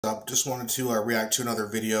Just wanted to react to another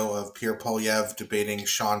video of Pierre Poilievre debating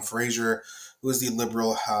Sean Fraser, who is the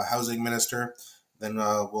Liberal housing minister. Then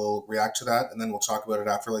we'll react to that, and then we'll talk about it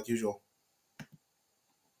after, like usual. The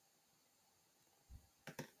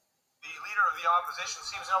leader of the opposition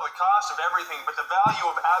seems to know the cost of everything, but the value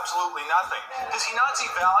of absolutely nothing. Does he not see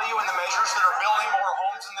value in the measures that are building more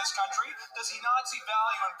homes in this country? Does he not see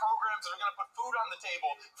value in programs that are going to put food on the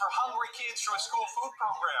table for hungry kids through a school food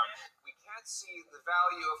program? We can't see the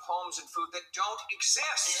value of homes and food that don't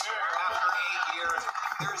exist after 8 years.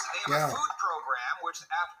 They have a food program which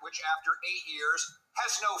after 8 years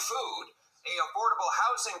has no food, a affordable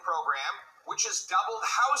housing program which has doubled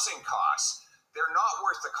housing costs. They're not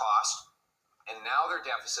worth the cost, and now their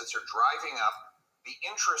deficits are driving up the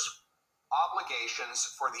interest obligations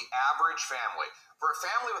for the average family. For a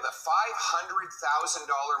family with a $500,000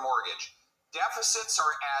 mortgage, deficits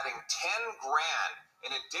are adding 10 grand in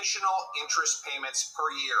additional interest payments per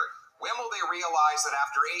year. When will they realize that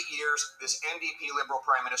after 8 years, this NDP Liberal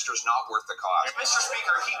Prime Minister is not worth the cost? Mr.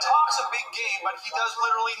 Speaker, he talks a big game, but he does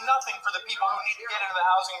literally nothing for the people who need to get into the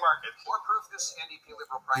housing market. More proof this NDP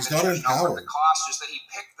Liberal Prime He's Minister is not worth empowered. the cost is that he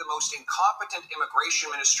picked the most incompetent immigration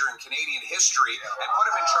minister in Canadian history and put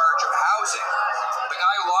him in charge of housing. The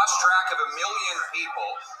guy who lost track of 1 million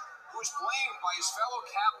people, who's blamed by his fellow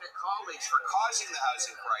cabinet colleagues for causing the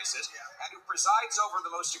housing crisis, and who presides over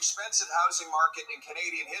the most expensive housing market in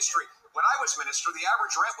Canadian history. When I was minister, the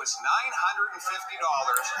average rent was $950.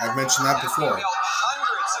 I've mentioned that before. We built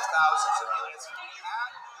hundreds of thousands of units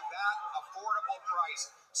at that affordable price.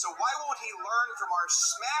 So why won't he learn from our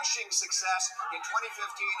smashing success in 2015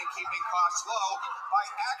 in keeping costs low by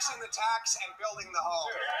axing the tax and building the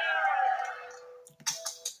home?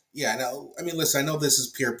 Yeah, no, I mean, listen, I know this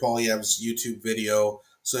is Pierre Poilievre's YouTube video,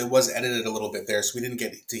 so it was edited a little bit there, so we didn't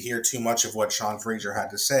get to hear too much of what Sean Fraser had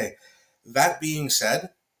to say. That being said,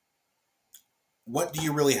 what do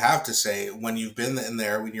you really have to say when you've been in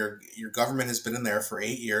there, when your government has been in there for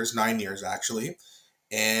 8 years, 9 years actually,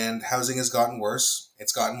 and housing has gotten worse,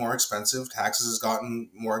 it's gotten more expensive, taxes has gotten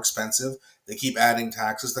more expensive, they keep adding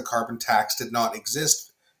taxes, the carbon tax did not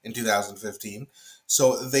exist in 2015,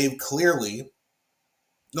 so they've clearly,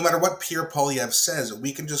 no matter what Pierre Poilievre says,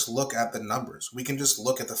 we can just look at the numbers. We can just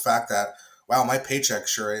look at the fact that, wow, my paycheck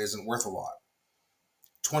sure isn't worth a lot.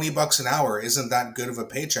 $20 an hour isn't that good of a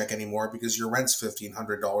paycheck anymore because your rent's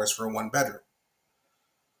 $1,500 for a one-bedroom.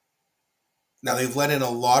 Now, they've let in a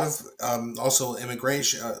lot of also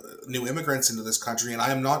immigration, new immigrants into this country, and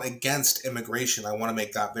I am not against immigration. I want to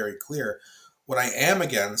make that very clear. What I am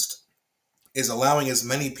against is allowing as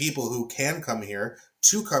many people who can come here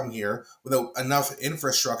to come here without enough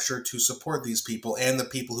infrastructure to support these people and the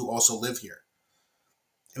people who also live here.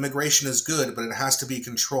 Immigration is good, but it has to be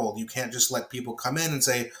controlled. You can't just let people come in and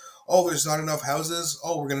say, oh, there's not enough houses.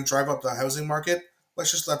 Oh, we're going to drive up the housing market. Let's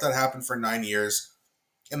just let that happen for 9 years.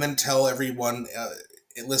 And then tell everyone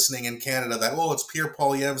listening in Canada that, oh, it's Pierre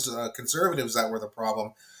Poilievre's conservatives that were the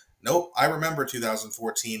problem. Nope, I remember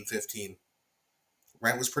 2014-15.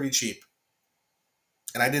 Rent was pretty cheap.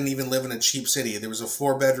 And I didn't even live in a cheap city. There was a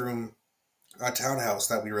 4-bedroom townhouse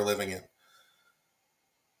that we were living in.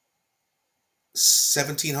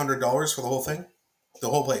 $1,700 for the whole thing? The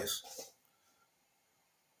whole place.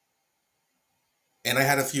 And I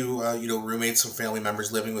had a few, roommates and family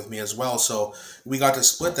members living with me as well. So we got to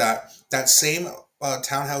split that. That same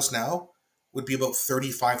townhouse now would be about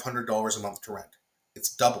 $3,500 a month to rent.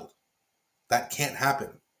 It's doubled. That can't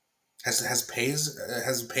happen. Has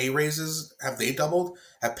pay raises, have they doubled?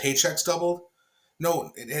 Have paychecks doubled?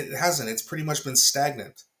 No, it hasn't. It's pretty much been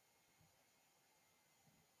stagnant.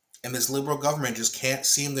 And this liberal government just can't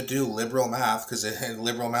seem to do liberal math, because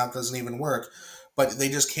liberal math doesn't even work, but they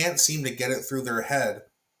just can't seem to get it through their head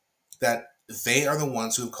that they are the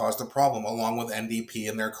ones who've caused the problem, along with NDP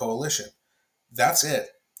and their coalition. That's it.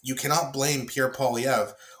 You cannot blame Pierre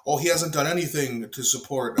Poilievre. Oh, he hasn't done anything to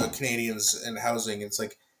support Canadians in housing. It's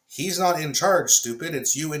like, he's not in charge, stupid.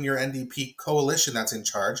 It's you and your NDP coalition that's in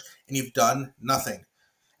charge, and you've done nothing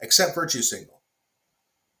except virtue signal.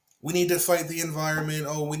 We need to fight the environment.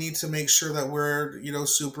 Oh, we need to make sure that we're,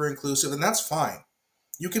 super inclusive, and that's fine.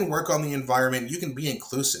 You can work on the environment. You can be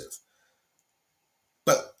inclusive.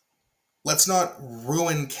 But let's not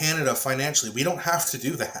ruin Canada financially. We don't have to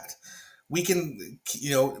do that. We can,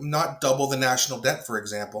 not double the national debt, for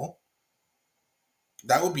example.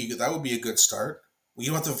 That would be a good start. Well,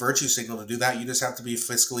 you don't have to virtue signal to do that. You just have to be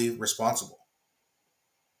fiscally responsible.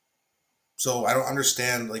 So I don't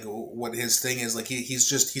understand what his thing is.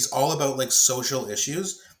 He's all about social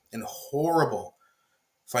issues and horrible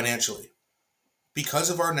financially. Because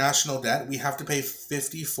of our national debt, we have to pay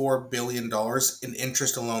 $54 billion in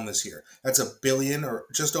interest alone this year. That's $1 billion or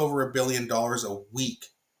just over $1 billion a week.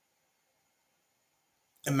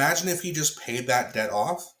 Imagine if he just paid that debt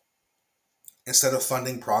off instead of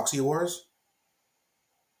funding proxy wars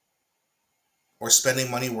or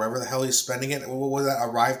spending money wherever the hell he's spending it. What was that?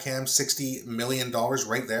 ArriveCam, $60 million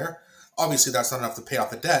right there. Obviously, that's not enough to pay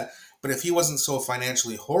off the debt. But if he wasn't so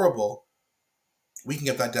financially horrible, we can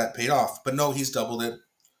get that debt paid off. But no, he's doubled it,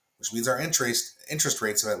 which means our interest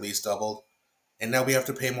rates have at least doubled. And now we have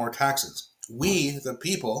to pay more taxes. We, the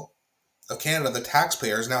people of Canada, the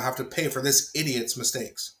taxpayers, now have to pay for this idiot's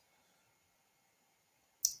mistakes.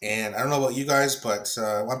 And I don't know about you guys, but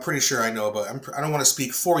I'm pretty sure I know about it. I don't want to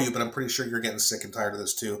speak for you, but I'm pretty sure you're getting sick and tired of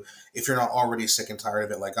this too, if you're not already sick and tired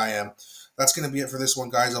of it like I am. That's going to be it for this one,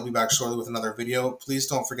 guys. I'll be back shortly with another video. Please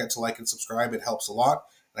don't forget to like and subscribe. It helps a lot,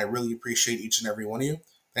 and I really appreciate each and every one of you.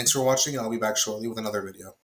 Thanks for watching, and I'll be back shortly with another video.